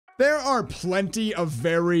There are plenty of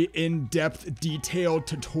very in-depth, detailed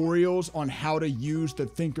tutorials on how to use the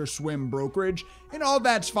ThinkorSwim brokerage, and all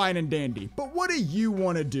that's fine and dandy. But what do you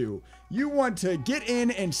want to do? You want to get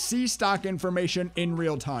in and see stock information in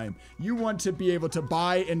real time. You want to be able to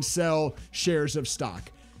buy and sell shares of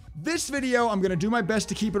stock. This video, I'm going to do my best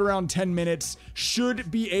to keep it around 10 minutes,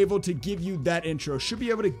 should be able to give you that intro, should be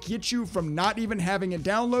able to get you from not even having it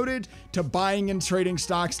downloaded to buying and trading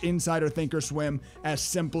stocks inside of ThinkorSwim as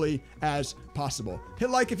simply as possible. Hit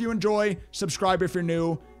like if you enjoy, subscribe if you're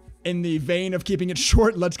new. In the vein of keeping it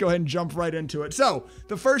short, let's go ahead and jump right into it. So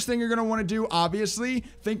the first thing you're going to want to do, obviously,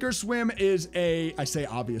 ThinkorSwim is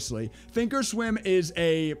ThinkorSwim is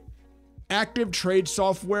a active trade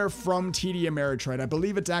software from TD Ameritrade. I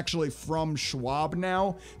believe it's actually from Schwab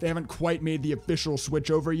now. They haven't quite made the official switch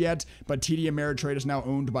over yet, but TD Ameritrade is now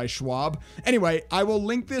owned by Schwab. Anyway, I will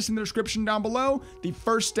link this in the description down below. The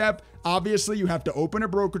first step, obviously, you have to open a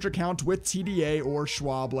brokerage account with TDA or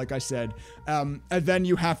Schwab, like I said, and then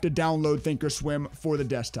you have to download ThinkorSwim for the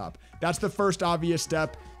desktop. That's the first obvious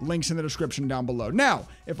step. Links in the description down below. Now,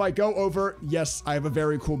 if I go over, yes, I have a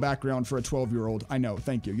very cool background for a 12-year-old. I know,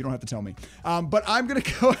 thank you. You don't have to tell me. But I'm going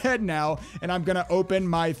to go ahead now, and I'm going to open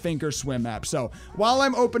my ThinkorSwim app. So while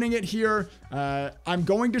I'm opening it here, I'm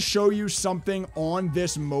going to show you something on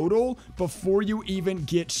this modal before you even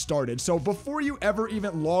get started. So before you ever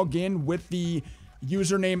even log in with the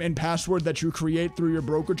username and password that you create through your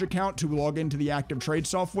brokerage account to log into the active trade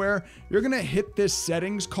software, you're going to hit this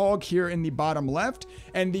settings cog here in the bottom left,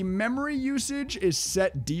 and the memory usage is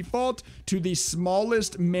set default to the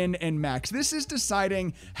smallest min and max. This is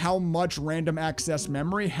deciding how much random access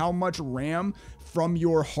memory, how much RAM from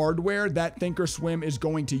your hardware that ThinkorSwim is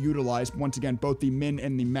going to utilize. Once again, both the min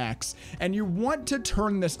and the max. And you want to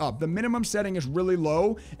turn this up. The minimum setting is really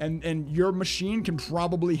low, and your machine can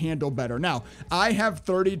probably handle better. Now, I have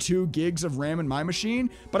 32 gigs of RAM in my machine,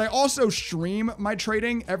 but I also stream my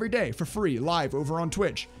trading every day for free, live over on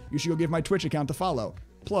Twitch. You should go give my Twitch account a follow.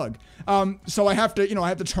 Plug. So I have to, I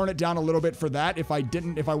have to turn it down a little bit for that. If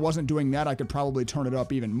I wasn't doing that, I could probably turn it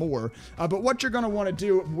up even more. But what you're going to want to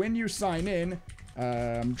do when you sign in,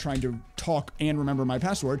 I'm trying to talk and remember my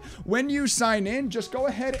password. When you sign in, just go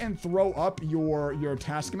ahead and throw up your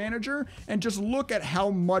task manager and just look at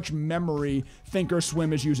how much memory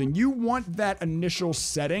ThinkorSwim is using. You want that initial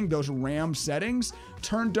setting, those RAM settings,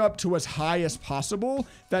 turned up to as high as possible.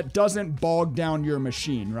 That doesn't bog down your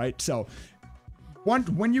machine, right? So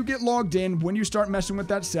when you get logged in, when you start messing with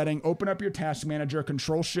that setting, open up your task manager,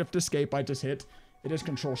 Control-Shift-Escape, I just hit. It is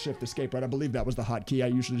Control-Shift-Escape, right? I believe that was the hotkey. I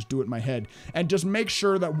usually just do it in my head. And just make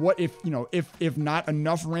sure that if not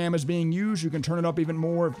enough RAM is being used, you can turn it up even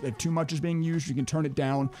more. If too much is being used, you can turn it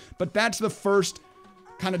down. But that's the first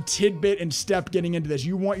kind of tidbit and step getting into this.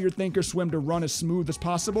 You want your ThinkorSwim to run as smooth as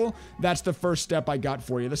possible. That's the first step I got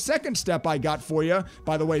for you. The second step I got for you,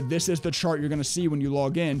 by the way, this is the chart you're going to see when you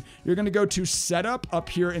log in. You're going to go to Setup up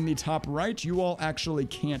here in the top right. You all actually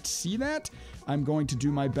can't see that. I'm going to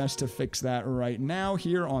do my best to fix that right now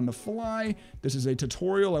here on the fly. This is a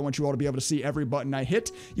tutorial. I want you all to be able to see every button I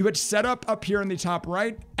hit. You hit Setup up here in the top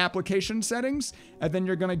right, Application Settings, and then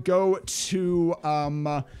you're going to go to,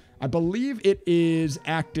 I believe it is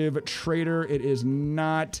Active Trader. It is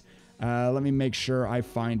not. Let me make sure I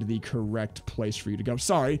find the correct place for you to go.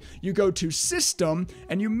 Sorry, you go to System,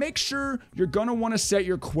 and you make sure you're going to want to set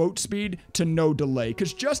your quote speed to no delay,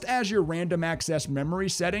 because just as your random access memory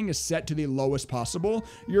setting is set to the lowest possible,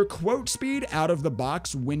 your quote speed out of the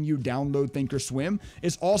box when you download ThinkorSwim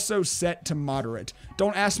is also set to moderate.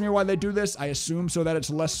 Don't ask me why they do this. I assume so that it's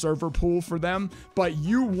less server pool for them, but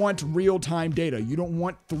you want real-time data. You don't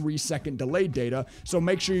want 3-second delayed data, so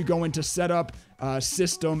make sure you go into Setup,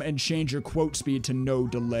 System, and change your quote speed to no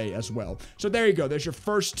delay as well. So there you go. There's your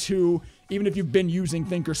first two. Even if you've been using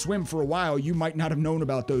ThinkorSwim for a while, you might not have known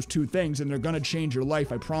about those two things, and they're going to change your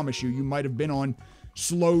life. I promise you. You might have been on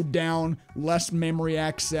slowed down, less memory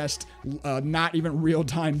accessed, not even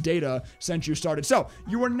real-time data since you started. So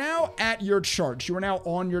you are now at your charts. You are now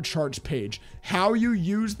on your charts page. How you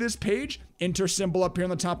use this page, enter symbol up here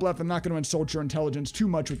on the top left. I'm not going to insult your intelligence too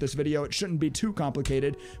much with this video. It shouldn't be too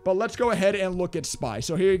complicated, but let's go ahead and look at SPY.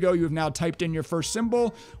 So here you go. You have now typed in your first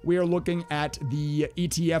symbol. We are looking at the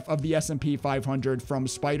ETF of the S&P 500 from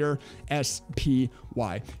Spider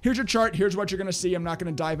SPY. Here's your chart. Here's what you're going to see. I'm not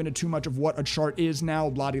going to dive into too much of what a chart is now.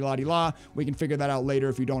 Blah-de-la-de-la. We can figure that out later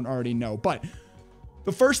if you don't already know. But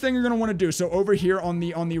the first thing you're going to want to do, so over here on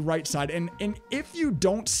the right side, and if you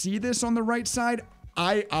don't see this on the right side,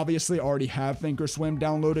 I obviously already have ThinkorSwim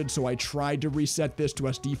downloaded, so I tried to reset this to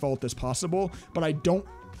as default as possible, but I don't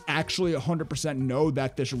actually 100% know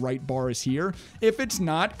that this right bar is here. If it's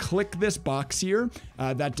not, click this box here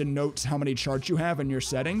that denotes how many charts you have in your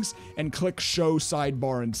settings, and click show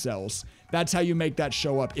sidebar and cells. That's how you make that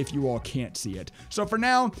show up if you all can't see it. So for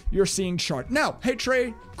now, you're seeing chart. Now, hey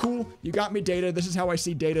Trey, cool, you got me data. This is how I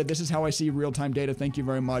see data. This is how I see real-time data. Thank you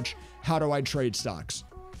very much. How do I trade stocks?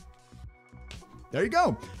 There you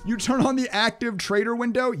go. You turn on the active trader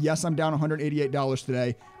window. Yes, I'm down $188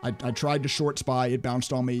 today. I tried to short SPY. It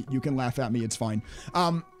bounced on me. You can laugh at me. It's fine.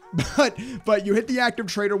 But you hit the active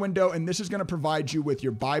trader window, and this is going to provide you with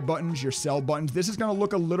your buy buttons, your sell buttons. This is going to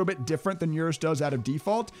look a little bit different than yours does out of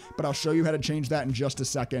default, but I'll show you how to change that in just a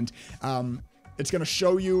second. It's going to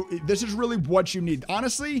show you, this is really what you need.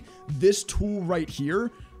 Honestly, this tool right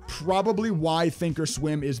here, probably why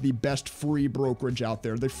ThinkorSwim is the best free brokerage out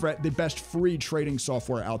there, the best free trading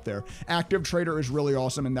software out there. Active Trader is really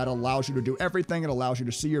awesome, and that allows you to do everything. It allows you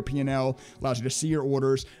to see your P&L, allows you to see your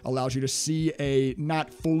orders, allows you to see a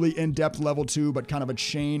not fully in-depth level 2, but kind of a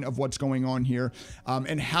chain of what's going on here,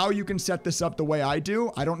 and how you can set this up the way I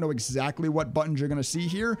do. I don't know exactly what buttons you're going to see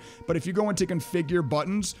here, but if you go into configure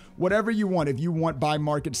buttons, whatever you want, if you want buy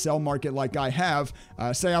market, sell market like I have,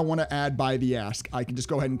 say I want to add buy the ask, I can just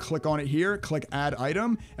go ahead and click on it here, click add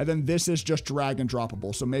item, and then this is just drag and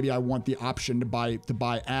droppable. So maybe I want the option to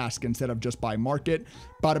buy ask instead of just buy market.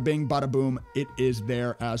 Bada bing, bada boom, it is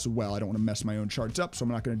there as well. I don't want to mess my own charts up, so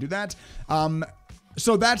I'm not going to do that.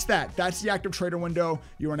 So that's that. That's the active trader window.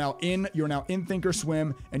 You're now in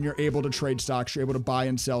ThinkorSwim, and you're able to trade stocks. You're able to buy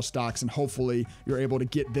and sell stocks, and hopefully you're able to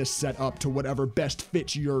get this set up to whatever best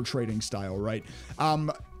fits your trading style, right?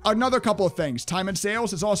 Another couple of things. Time and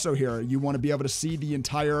sales is also here. You want to be able to see the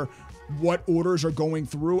entire what orders are going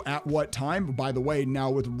through at what time. By the way, now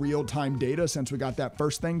with real-time data, since we got that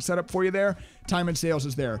first thing set up for you there, time and sales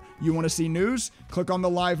is there. You want to see news? Click on the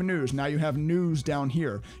live news. Now you have news down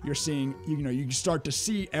here. You're seeing, you start to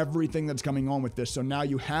see everything that's coming on with this. So now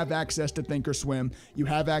you have access to ThinkorSwim. You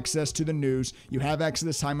have access to the news. You have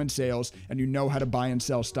access to time and sales, and you know how to buy and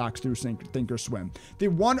sell stocks through ThinkorSwim. The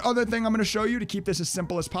one other thing I'm going to show you to keep this as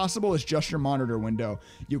simple as possible is just your monitor window.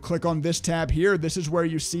 You click on this tab here. This is where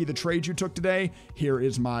you see the trades you took today. Here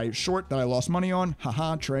is my short that I lost money on.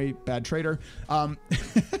 Haha, Trey, bad trader.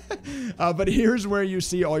 But here's where you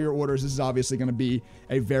see all your orders. This is obviously going to be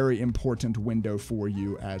a very important window for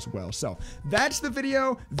you as well. So that's the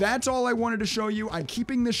video. That's all I wanted to show you. I'm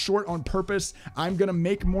keeping this short on purpose. I'm going to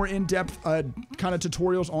make more in-depth kind of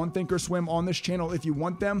tutorials on ThinkorSwim on this channel if you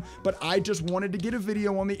want them. But I just wanted to get a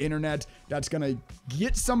video on the internet that's going to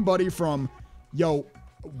get somebody from, yo,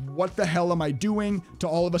 what the hell am I doing, to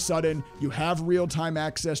all of a sudden you have real-time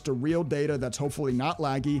access to real data that's hopefully not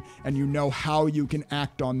laggy, and you know how you can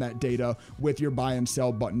act on that data with your buy and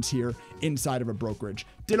sell buttons here inside of a brokerage.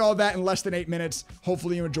 Did all that in less than 8 minutes.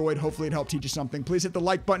 Hopefully you enjoyed. Hopefully it helped teach you something. Please hit the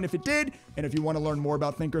like button if it did. And if you want to learn more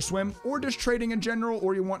about ThinkorSwim or just trading in general,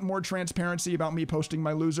 or you want more transparency about me posting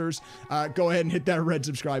my losers, go ahead and hit that red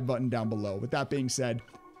subscribe button down below. With that being said,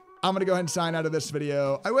 I'm going to go ahead and sign out of this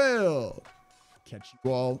video. I will catch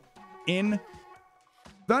you all in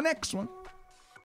the next one.